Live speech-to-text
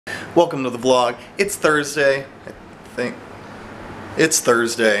Welcome to the vlog. It's Thursday, I think. It's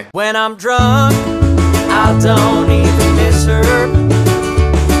Thursday. When I'm drunk, I don't even miss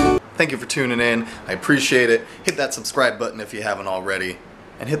her. Thank you for tuning in. I appreciate it. Hit that subscribe button if you haven't already.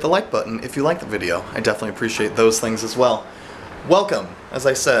 And hit the like button if you like the video. I definitely appreciate those things as well. Welcome, as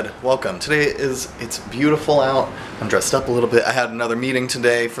I said, welcome. Today it's beautiful out. I'm dressed up a little bit. I had another meeting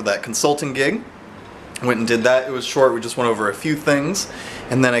today for that consulting gig. Went and did that. It was short. We just went over a few things.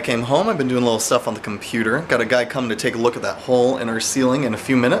 And then I came home. I've been doing a little stuff on the computer. Got a guy coming to take a look at that hole in our ceiling in a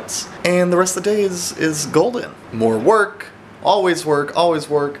few minutes. And the rest of the day is golden. More work. Always work. Always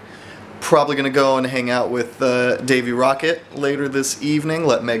work. Probably going to go and hang out with Davey Rocket later this evening.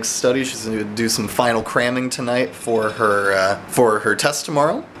 Let Meg study. She's going to do some final cramming tonight for her test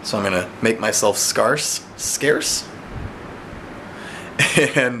tomorrow. So I'm going to make myself scarce.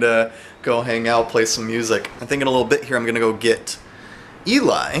 And go hang out, play some music. I think in a little bit here I'm gonna go get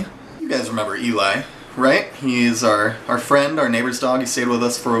Eli. You guys remember Eli, right? He's our friend, our neighbor's dog. He stayed with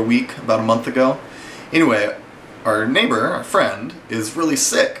us for a week about a month ago. Anyway, our neighbor, our friend, is really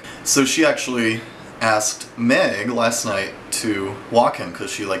sick. So she actually asked Meg last night to walk him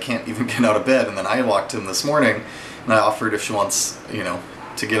because she can't even get out of bed. And then I walked him this morning and I offered if she wants, to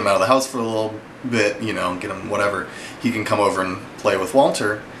get him out of the house for a little bit, get him whatever, he can come over and play with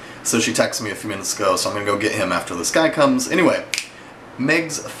Walter. So she texted me a few minutes ago, so I'm going to go get him after this guy comes. Anyway,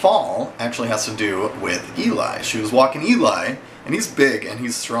 Meg's fall actually has to do with Eli. She was walking Eli, and he's big and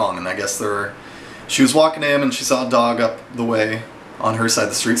he's strong, and I guess she was walking him and she saw a dog up the way on her side of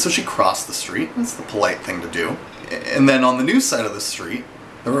the street, so she crossed the street. That's the polite thing to do. And then on the new side of the street,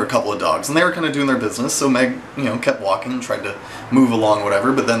 there were a couple of dogs, and they were kind of doing their business, so Meg, kept walking and tried to move along,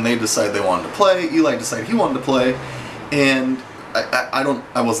 whatever, but then they decided they wanted to play. Eli decided he wanted to play, and I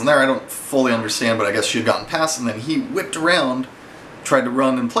wasn't there, I don't fully understand, but I guess she had gotten past, and then he whipped around, tried to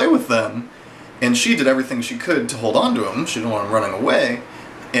run and play with them, and she did everything she could to hold on to him. She didn't want him running away,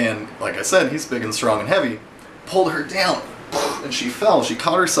 and like I said, he's big and strong and heavy, pulled her down, and she fell. She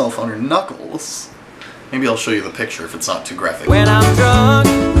caught herself on her knuckles. Maybe I'll show you the picture if it's not too graphic. When I'm drunk,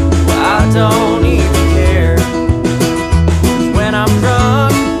 I don't even care. When I'm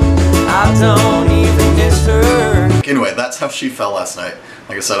drunk, I don't even miss her. Anyway, that's how she fell last night.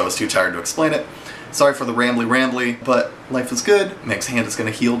 Like I said, I was too tired to explain it. Sorry for the rambly, but life is good. Meg's hand is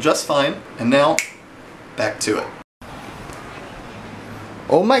going to heal just fine. And now, back to it.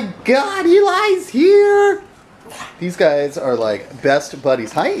 Oh my god, Eli's here! These guys are like best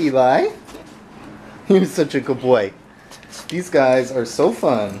buddies. Hi, Eli. You're such a good boy. These guys are so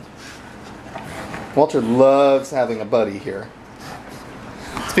fun. Walter loves having a buddy here.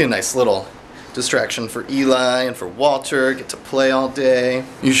 It's been a nice little distraction for Eli and for Walter. Get to play all day.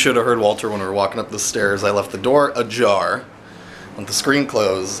 You should have heard Walter when we were walking up the stairs. I left the door ajar with the screen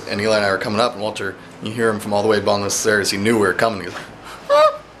closed, and Eli and I were coming up, and Walter, you hear him from all the way down the stairs. He knew we were coming. He was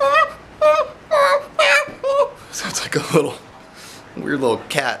so it's like a little weird little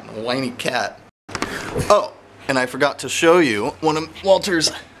cat, a whiny cat. Oh, and I forgot to show you one of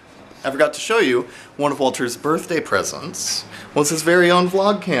Walter's birthday presents was his very own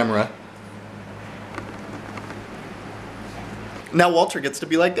vlog camera. Now Walter gets to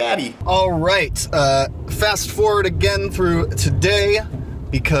be like Daddy. Alright, fast forward again through today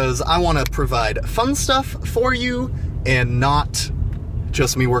because I want to provide fun stuff for you and not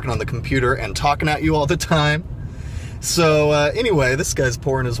just me working on the computer and talking at you all the time. So anyway, this guy's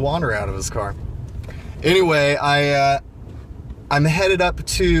pouring his water out of his car. Anyway, I'm headed up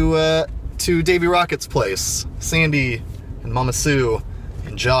to Davey Rocket's place. Sandy and Mama Sue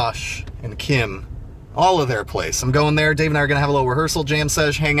and Josh and Kim. All of their place. I'm going there. Dave and I are going to have a little rehearsal, jam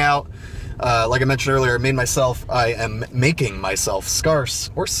sesh, hang out. Like I mentioned earlier, I am making myself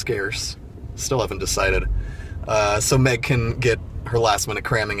scarce or scarce. Still haven't decided. So Meg can get her last minute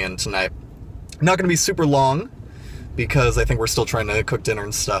cramming in tonight. Not going to be super long because I think we're still trying to cook dinner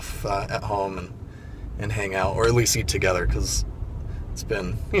and stuff at home and hang out, or at least eat together because it's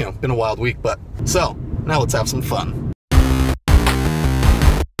been, been a wild week. But so now let's have some fun.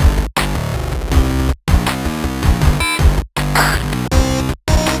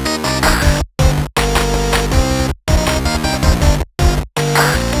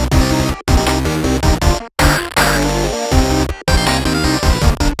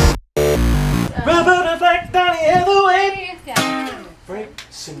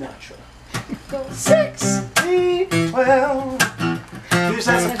 Sinatra. 6-3-12. Feels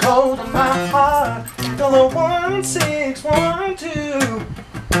as a cold in my heart. Dollar 1612.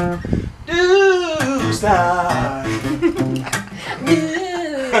 Do stop.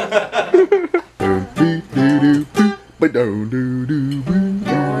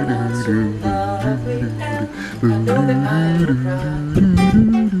 that I ever cried.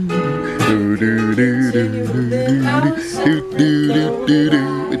 Continue to live outside the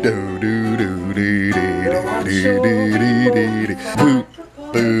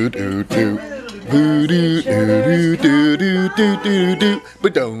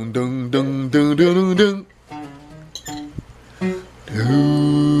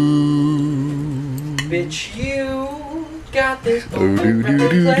bitch, you got this golden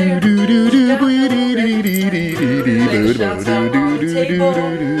record player. Shots out on the table.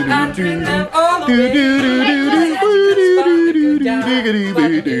 I drink them all away.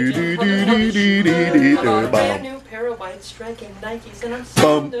 I'm on a brand new pair of white striking Nikes, and I'm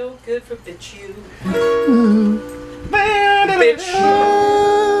so no good for bitch you. Bitch you.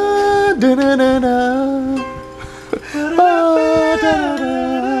 I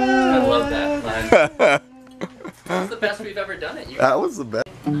love that line. That's the best we've ever done it. That was the best.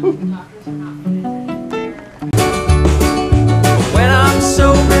 When I'm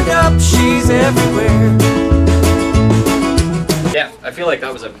sobered up, she's everywhere. Yeah, I feel like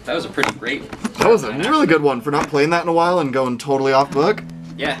that was a pretty great. That was a really good one for not playing that in a while and going totally off book.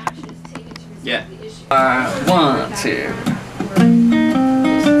 Yeah. Yeah. 1, 2.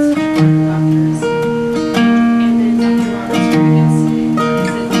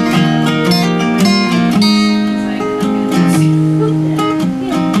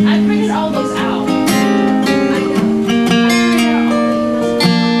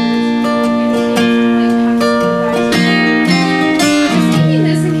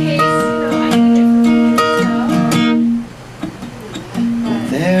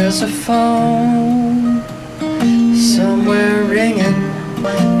 There's a phone somewhere ringing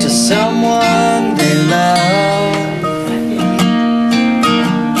to someone they love.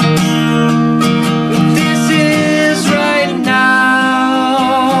 But this is right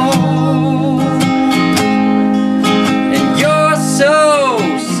now, and you're so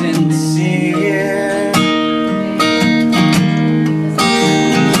sincere.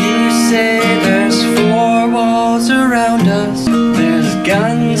 You say there's 4 walls around us.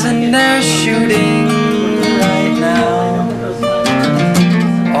 Guns and they're shooting right now.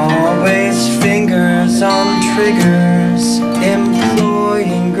 Always fingers on triggers,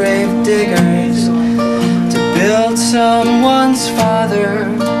 employing grave diggers to build someone's father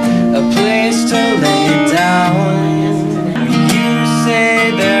a place to lay down. You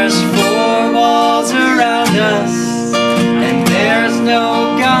say there's 4 walls around us, and there's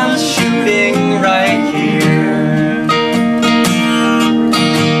no guns shooting right here.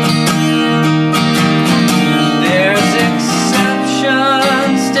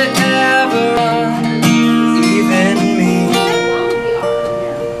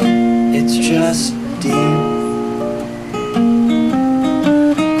 Just deep.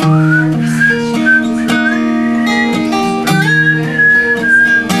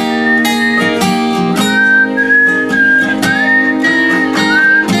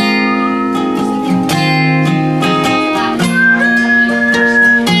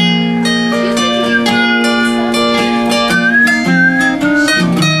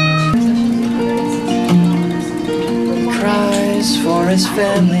 Cries for his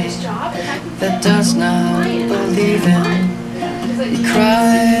family that does not believe him. He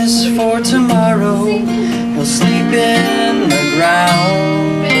cries for tomorrow. He'll sleep in the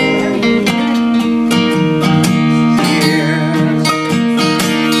ground. Here.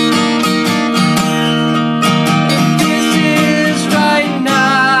 This is right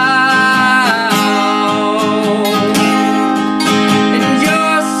now, and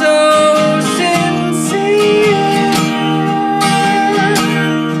you're so sincere.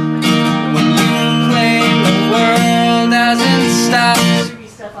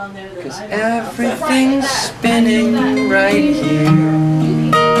 Cause everything's spinning right here.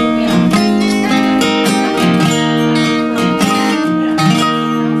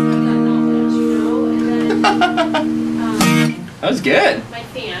 That was good. I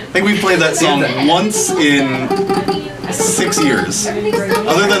think we played that song once in 6 years.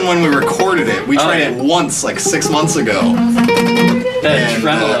 Other than when we recorded it. We tried it once like 6 months ago. The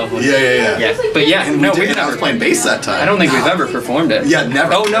tremolo. Yeah. But yeah, and no, I was playing bass that time. I don't think we've ever performed it. Yeah,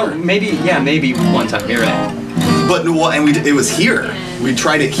 never. Oh no, maybe one time. You're right. But it was here. We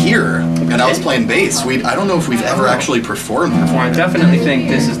tried it here, and I was playing bass. I don't know if we've ever actually performed before. I definitely think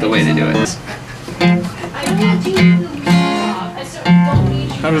this is the way to do it.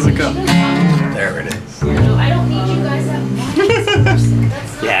 How does it go? There it is. I don't need you guys that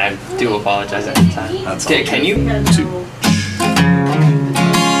much. Yeah, I do apologize every time. That's all. Can you? 2.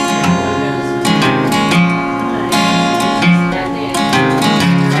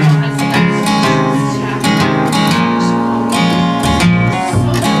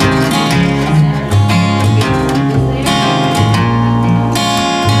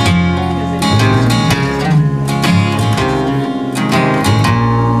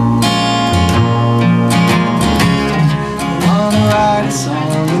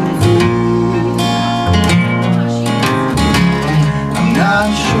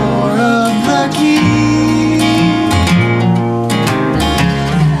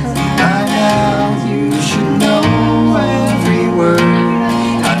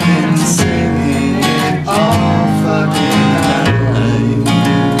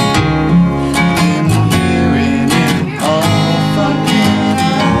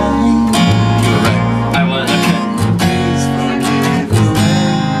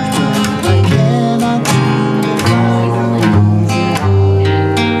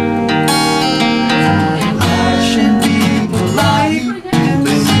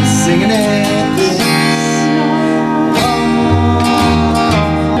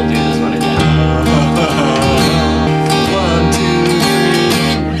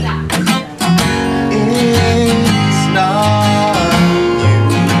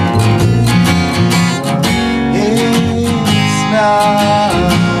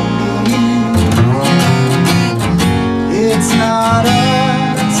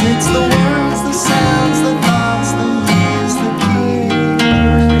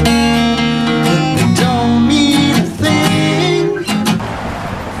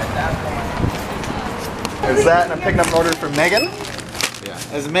 There's that, and I'm picking up an order from Megan.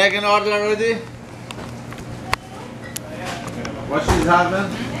 Yeah. Is Megan ordered already? What she's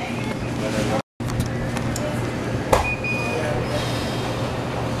having?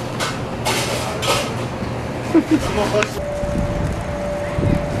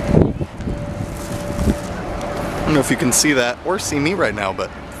 I don't know if you can see that or see me right now, but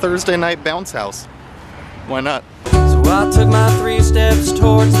Thursday night bounce house. Why not? So I took my 3 steps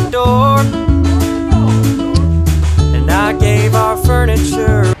towards the door, and I gave our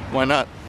furniture. Why not?